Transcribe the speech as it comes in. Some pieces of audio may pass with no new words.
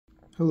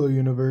Hello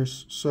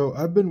universe. So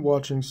I've been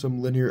watching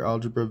some linear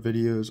algebra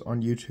videos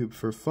on YouTube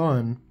for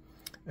fun,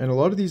 and a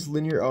lot of these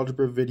linear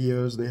algebra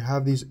videos, they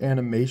have these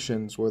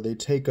animations where they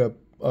take a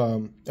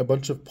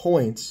bunch of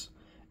points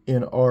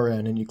in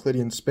Rn in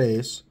Euclidean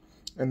space,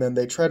 and then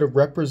they try to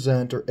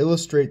represent or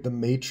illustrate a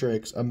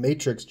matrix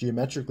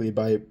geometrically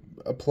by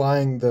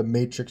applying the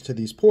matrix to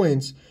these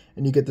points,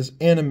 and you get this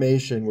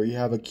animation where you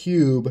have a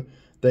cube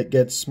that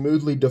gets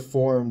smoothly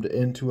deformed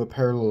into a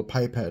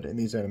parallelepiped in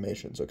these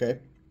animations, okay?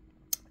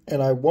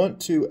 And I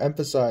want to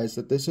emphasize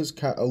that this is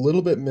a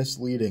little bit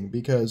misleading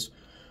because,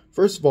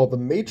 first of all, the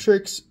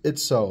matrix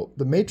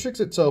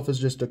itself is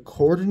just a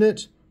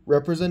coordinate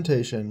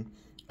representation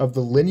of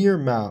the linear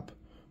map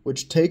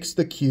which takes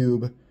the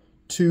cube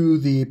to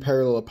the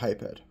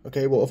parallelepiped.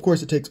 Okay, well, of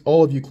course, it takes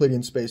all of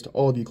Euclidean space to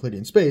all of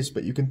Euclidean space,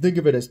 but you can think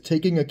of it as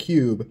taking a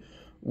cube,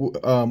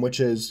 which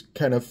is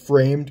kind of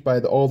framed by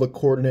all the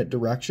coordinate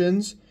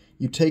directions.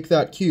 You take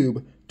that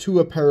cube to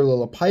a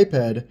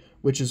parallelepiped,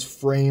 which is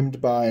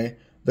framed by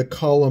the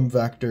column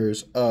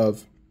vectors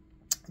of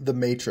the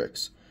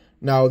matrix.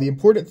 Now, the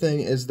important thing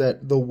is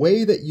that the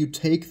way that you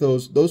take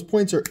those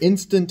points are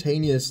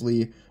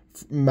instantaneously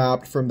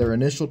mapped from their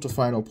initial to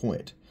final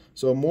point.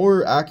 So a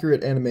more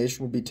accurate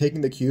animation would be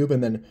taking the cube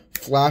and then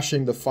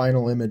flashing the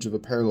final image of a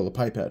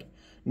parallelepiped.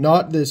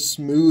 Not this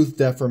smooth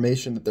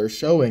deformation that they're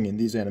showing in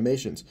these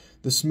animations.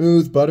 The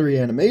smooth, buttery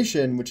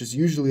animation, which is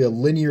usually a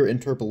linear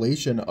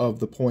interpolation of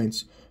the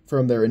points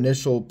from their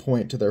initial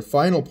point to their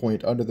final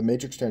point under the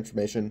matrix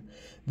transformation,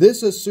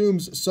 this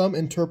assumes some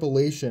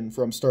interpolation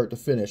from start to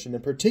finish, and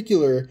in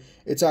particular,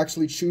 it's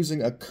actually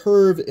choosing a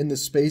curve in the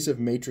space of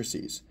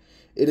matrices.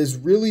 It is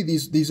really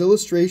these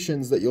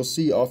illustrations that you'll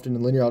see often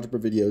in linear algebra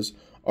videos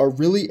are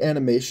really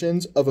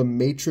animations of a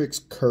matrix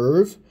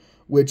curve,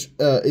 which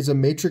is a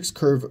matrix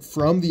curve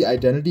from the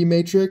identity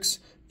matrix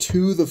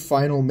to the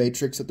final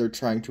matrix that they're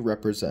trying to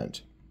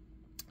represent.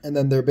 And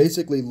then they're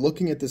basically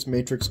looking at this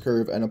matrix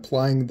curve and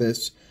applying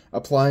the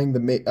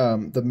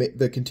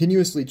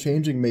continuously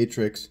changing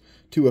matrix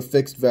to a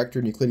fixed vector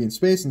in Euclidean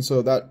space, and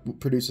so that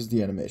produces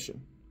the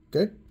animation.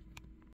 Okay?